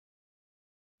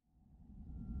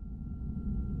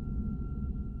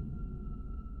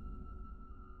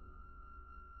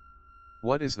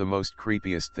What is the most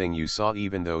creepiest thing you saw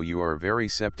even though you are very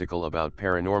skeptical about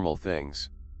paranormal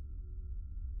things?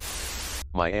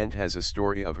 My aunt has a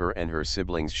story of her and her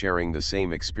siblings sharing the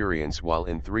same experience while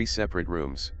in 3 separate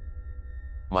rooms.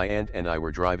 My aunt and I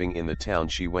were driving in the town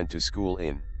she went to school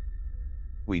in.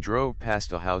 We drove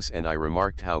past a house and I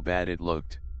remarked how bad it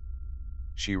looked.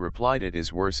 She replied, "It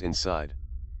is worse inside.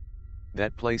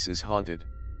 That place is haunted."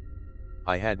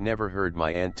 I had never heard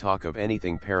my aunt talk of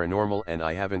anything paranormal and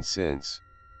I haven't since.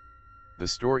 The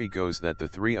story goes that the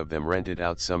 3 of them rented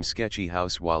out some sketchy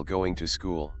house while going to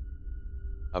school.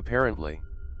 Apparently,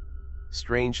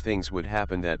 strange things would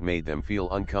happen that made them feel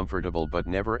uncomfortable but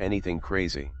never anything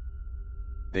crazy.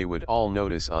 They would all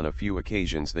notice on a few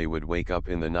occasions they would wake up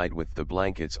in the night with the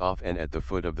blankets off and at the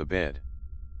foot of the bed.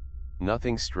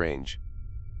 Nothing strange.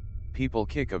 People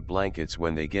kick of blankets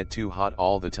when they get too hot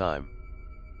all the time.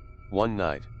 One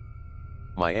night,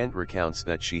 my aunt recounts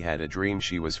that she had a dream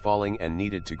she was falling and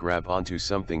needed to grab onto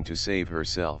something to save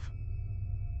herself.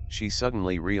 She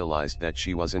suddenly realized that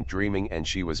she wasn't dreaming and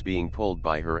she was being pulled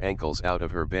by her ankles out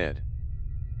of her bed.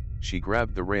 She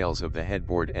grabbed the rails of the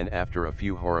headboard and after a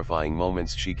few horrifying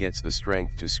moments she gets the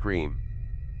strength to scream.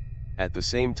 At the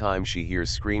same time she hears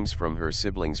screams from her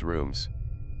siblings' rooms.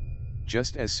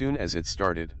 Just as soon as it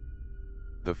started,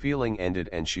 the feeling ended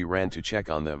and she ran to check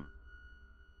on them.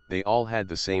 They all had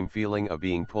the same feeling of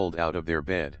being pulled out of their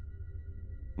bed.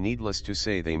 Needless to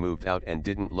say, they moved out and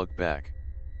didn't look back.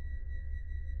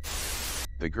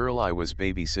 The girl I was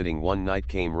babysitting one night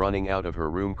came running out of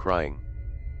her room crying,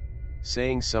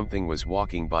 saying something was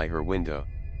walking by her window.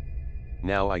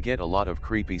 Now I get a lot of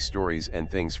creepy stories and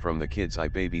things from the kids I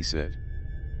babysit.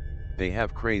 They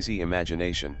have crazy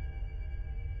imagination.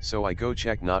 So I go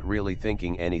check, not really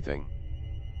thinking anything.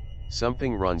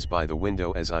 Something runs by the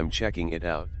window as I'm checking it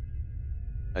out.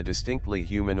 A distinctly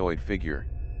humanoid figure.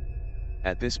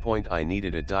 At this point I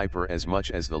needed a diaper as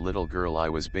much as the little girl I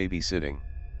was babysitting.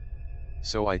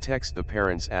 So I text the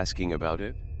parents asking about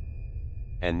it.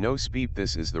 And no speep,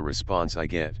 this is the response I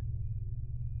get.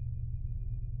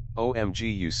 "OMG,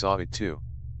 you saw it too?"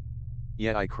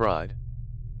 "Yeah," I cried.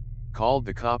 "Called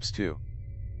the cops too?"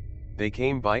 "They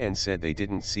came by and said they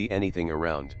didn't see anything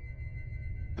around."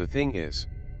 The thing is,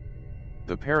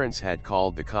 the parents had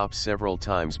called the cops several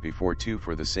times before too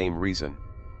for the same reason.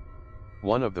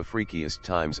 One of the freakiest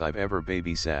times I've ever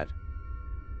babysat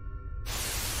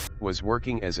was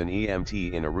working as an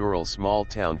EMT in a rural small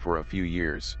town for a few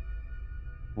years.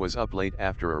 Was up late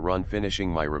after a run finishing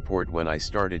my report when I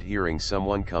started hearing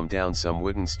someone come down some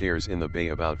wooden stairs in the bay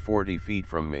about 40 feet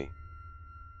from me.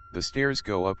 The stairs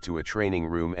go up to a training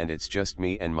room and it's just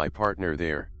me and my partner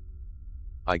there.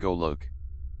 I go look.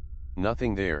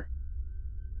 Nothing there.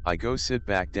 I go sit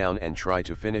back down and try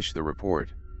to finish the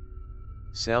report.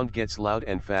 Sound gets loud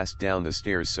and fast down the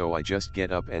stairs, so I just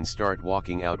get up and start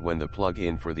walking out when the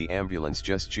plug-in for the ambulance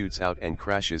just shoots out and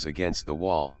crashes against the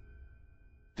wall.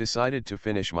 Decided to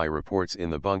finish my reports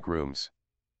in the bunk rooms.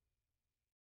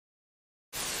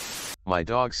 My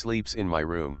dog sleeps in my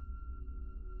room.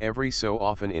 Every so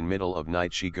often in middle of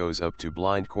night she goes up to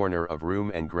blind corner of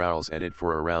room and growls at it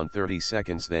for around 30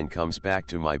 seconds, then comes back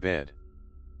to my bed.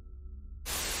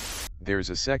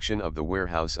 There's a section of the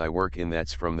warehouse I work in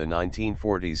that's from the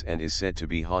 1940s and is said to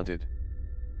be haunted.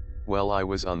 Well, I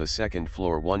was on the 2nd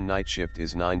floor one night, shift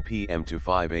is 9 p.m. to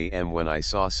 5 a.m. when I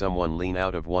saw someone lean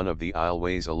out of one of the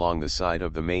aisleways along the side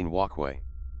of the main walkway,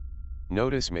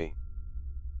 notice me,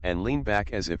 and lean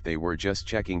back as if they were just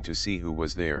checking to see who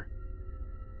was there.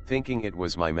 Thinking it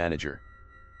was my manager,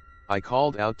 I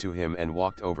called out to him and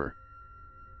walked over.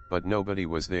 But nobody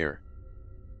was there.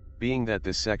 Being that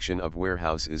this section of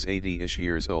warehouse is 80-ish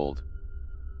years old,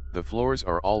 the floors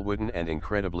are all wooden and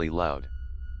incredibly loud.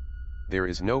 There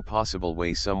is no possible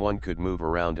way someone could move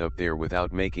around up there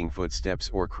without making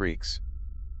footsteps or creaks.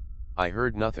 I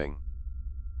heard nothing,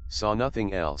 saw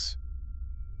nothing else,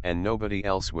 and nobody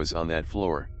else was on that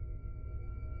floor.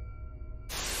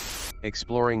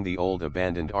 Exploring the old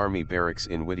abandoned army barracks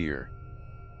in Whittier,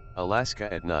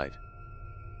 Alaska at night.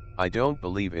 I don't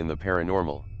believe in the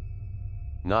paranormal.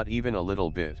 Not even a little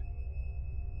bit.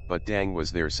 But dang,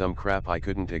 was there some crap I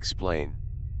couldn't explain.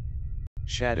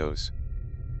 Shadows.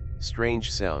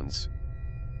 Strange sounds.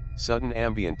 Sudden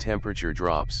ambient temperature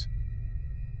drops.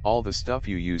 All the stuff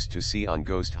you used to see on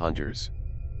ghost hunters.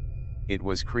 It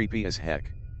was creepy as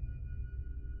heck.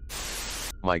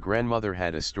 My grandmother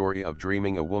had a story of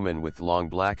dreaming a woman with long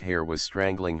black hair was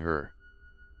strangling her.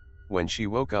 When she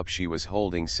woke up she was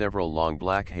holding several long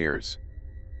black hairs.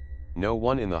 No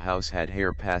one in the house had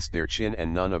hair past their chin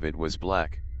and none of it was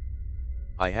black.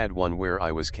 I had one where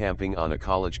I was camping on a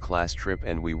college class trip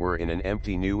and we were in an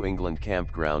empty New England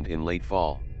campground in late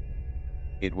fall.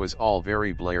 It was all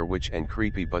very Blair Witch and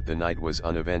creepy, but the night was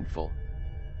uneventful.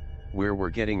 We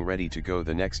were getting ready to go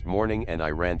the next morning and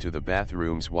I ran to the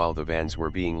bathrooms while the vans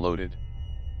were being loaded.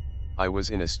 I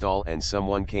was in a stall and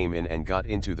someone came in and got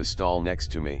into the stall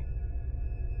next to me.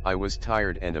 I was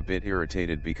tired and a bit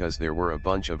irritated because there were a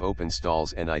bunch of open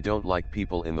stalls and I don't like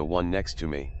people in the one next to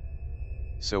me.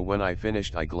 So when I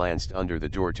finished I glanced under the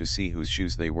door to see whose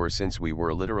shoes they were, since we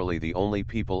were literally the only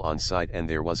people on site and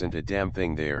there wasn't a damn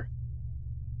thing there.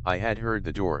 I had heard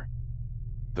the door,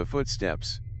 the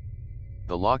footsteps,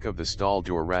 the lock of the stall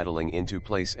door rattling into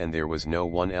place, and there was no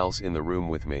one else in the room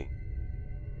with me.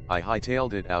 I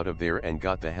hightailed it out of there and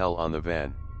got the hell on the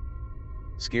van.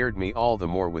 Scared me all the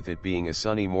more with it being a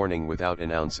sunny morning without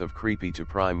an ounce of creepy to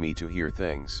prime me to hear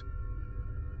things.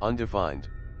 Undefined.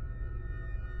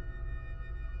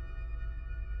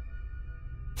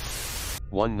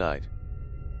 One night,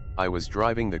 I was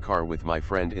driving the car with my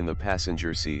friend in the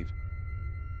passenger seat.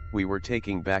 We were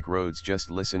taking back roads just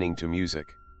listening to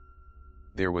music.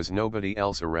 There was nobody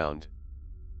else around.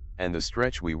 And the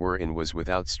stretch we were in was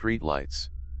without street lights.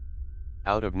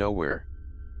 Out of nowhere,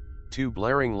 two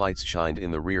blaring lights shined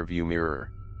in the rearview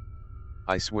mirror.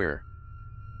 I swear,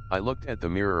 I looked at the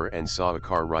mirror and saw a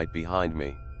car right behind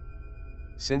me.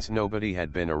 Since nobody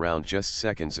had been around just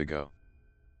seconds ago,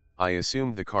 I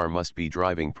assumed the car must be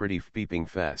driving pretty beeping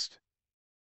fast.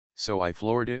 So I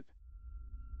floored it.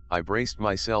 I braced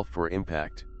myself for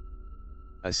impact.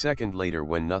 A second later,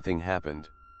 when nothing happened,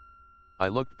 I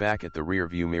looked back at the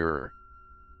rearview mirror.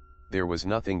 There was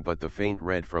nothing but the faint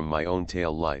red from my own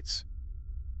tail lights.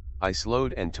 I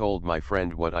slowed and told my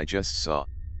friend what I just saw.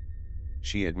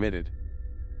 She admitted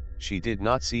she did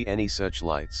not see any such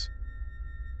lights.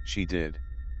 She did,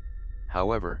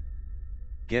 however,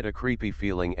 get a creepy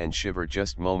feeling and shiver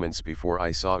just moments before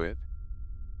I saw it.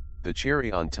 The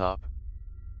cherry on top: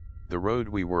 the road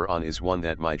we were on is one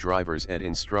that my driver's ed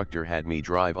instructor had me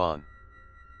drive on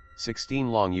 16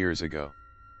 long years ago.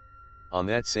 On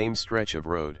that same stretch of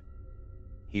road,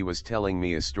 he was telling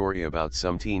me a story about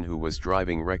some teen who was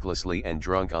driving recklessly and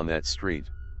drunk on that street.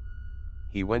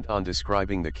 He went on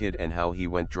describing the kid and how he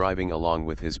went driving along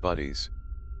with his buddies,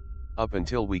 up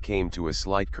until we came to a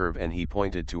slight curve and he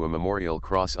pointed to a memorial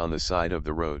cross on the side of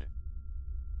the road.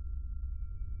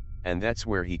 And that's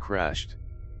where he crashed.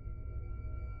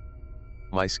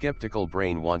 My skeptical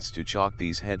brain wants to chalk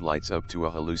these headlights up to a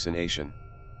hallucination.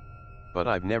 But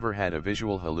I've never had a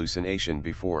visual hallucination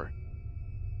before.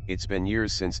 It's been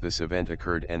years since this event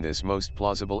occurred and this most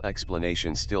plausible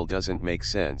explanation still doesn't make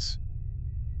sense.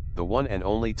 The one and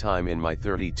only time in my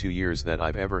 32 years that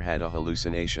I've ever had a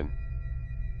hallucination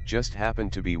just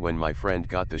happened to be when my friend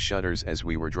got the shudders as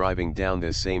we were driving down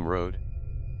this same road.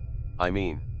 I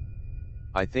mean,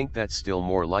 I think that's still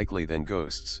more likely than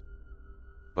ghosts.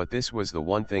 But this was the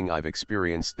one thing I've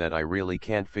experienced that I really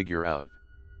can't figure out.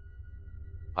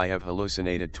 I have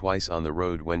hallucinated twice on the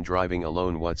road when driving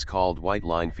alone, what's called white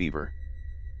line fever.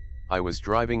 I was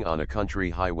driving on a country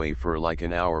highway for like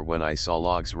an hour when I saw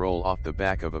logs roll off the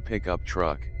back of a pickup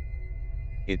truck.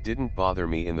 It didn't bother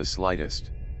me in the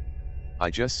slightest. I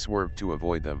just swerved to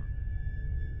avoid them.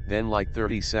 Then like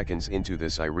 30 seconds into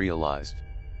this I realized,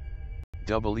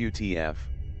 WTF,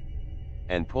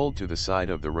 and pulled to the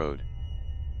side of the road.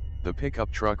 The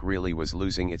pickup truck really was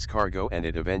losing its cargo and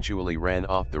it eventually ran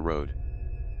off the road.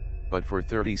 But for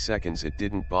 30 seconds it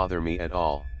didn't bother me at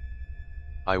all.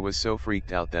 I was so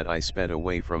freaked out that I sped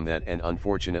away from that and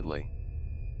unfortunately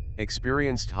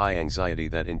experienced high anxiety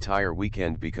that entire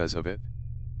weekend because of it.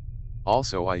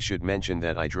 Also, I should mention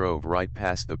that I drove right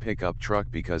past the pickup truck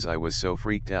because I was so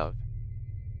freaked out.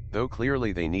 Though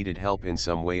clearly they needed help in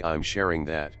some way, I'm sharing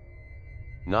that.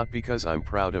 Not because I'm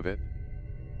proud of it.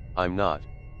 I'm not.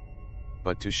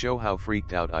 But to show how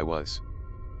freaked out I was.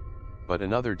 But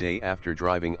another day after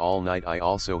driving all night I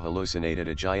also hallucinated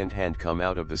a giant hand come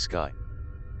out of the sky,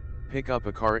 pick up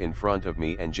a car in front of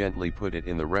me and gently put it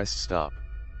in the rest stop.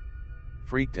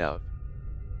 Freaked out,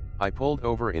 I pulled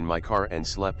over in my car and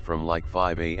slept from like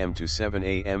 5 a.m. to 7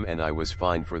 a.m. and I was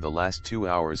fine for the last 2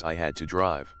 hours I had to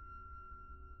drive.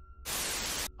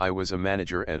 I was a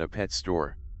manager at a pet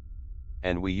store.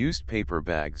 And we used paper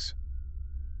bags.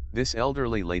 This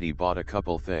elderly lady bought a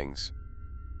couple things.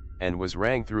 And was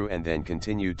rang through and then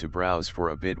continued to browse for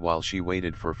a bit while she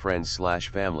waited for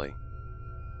friends/family.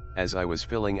 As I was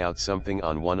filling out something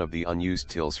on one of the unused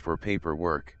tills for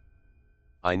paperwork,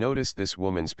 I noticed this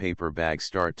woman's paper bag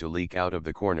start to leak out of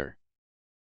the corner.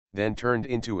 Then turned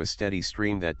into a steady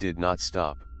stream that did not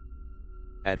stop.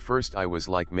 At first I was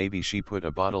like maybe she put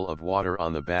a bottle of water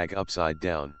on the bag upside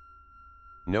down.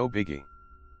 No biggie.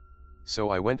 So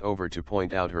I went over to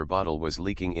point out her bottle was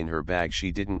leaking in her bag.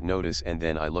 She didn't notice, and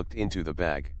then I looked into the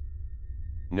bag.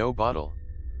 No bottle.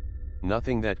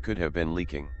 Nothing that could have been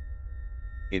leaking.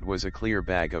 It was a clear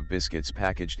bag of biscuits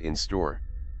packaged in store.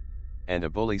 And a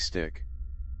bully stick.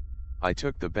 I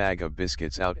took the bag of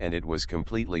biscuits out and it was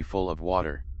completely full of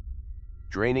water,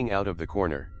 draining out of the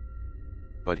corner.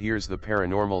 But here's the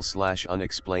paranormal /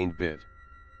 unexplained bit.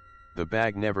 The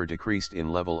bag never decreased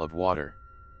in level of water.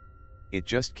 It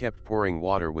just kept pouring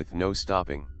water with no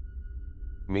stopping.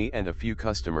 Me and a few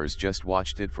customers just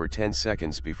watched it for 10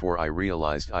 seconds before I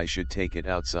realized I should take it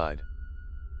outside.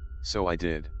 So I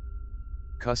did.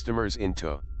 Customers in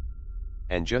tow.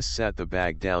 And just sat the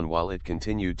bag down while it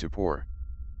continued to pour.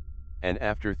 And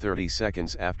after 30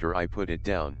 seconds after I put it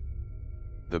down,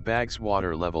 the bag's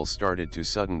water level started to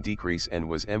sudden decrease and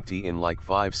was empty in like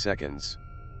 5 seconds.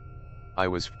 I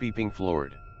was flipping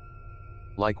floored.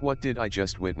 Like, what did I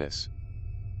just witness?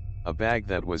 A bag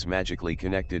that was magically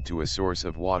connected to a source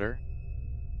of water?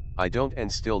 I don't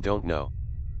and still don't know.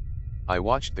 I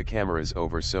watched the cameras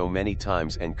over so many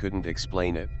times and couldn't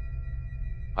explain it.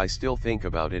 I still think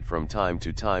about it from time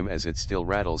to time as it still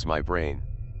rattles my brain.